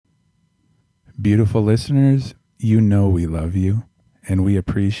Beautiful listeners, you know we love you, and we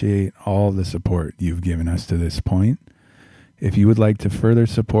appreciate all the support you've given us to this point. If you would like to further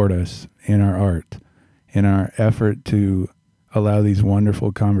support us in our art, in our effort to allow these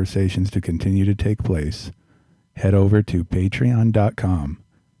wonderful conversations to continue to take place, head over to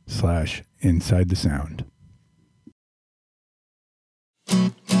patreon.com/InsideTheSound.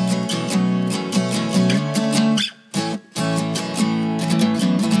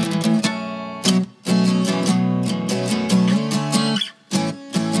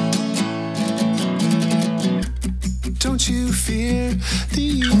 Don't you fear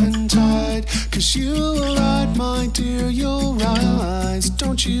the eventide, 'cause you will ride, my dear, you'll rise.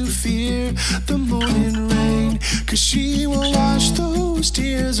 Don't you fear the morning rain, 'cause she will wash those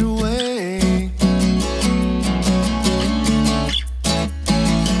tears away.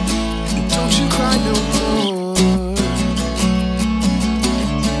 Don't you cry no more.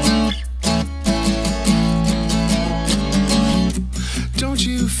 Don't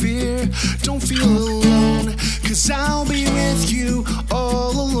you fear, don't feel alone, 'cause I'll be with you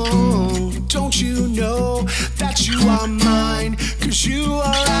all along. Don't you know that you are mine, 'cause you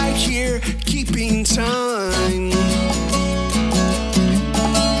are right here keeping time.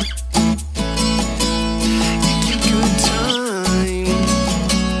 You give good time,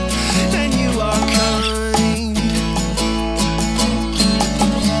 and you are kind.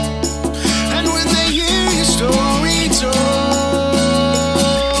 And when they hear your story told,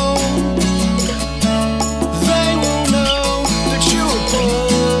 they will know that you are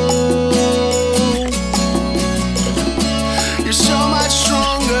bold. You're so much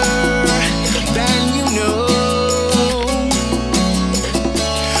stronger than you know.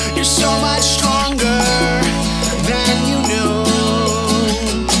 You're so much stronger than you know.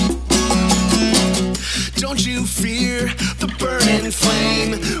 Don't you fear the burning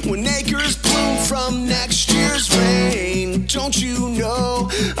flame when acres bloom from next year's rain. Don't you know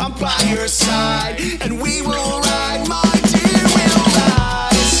I'm by your side?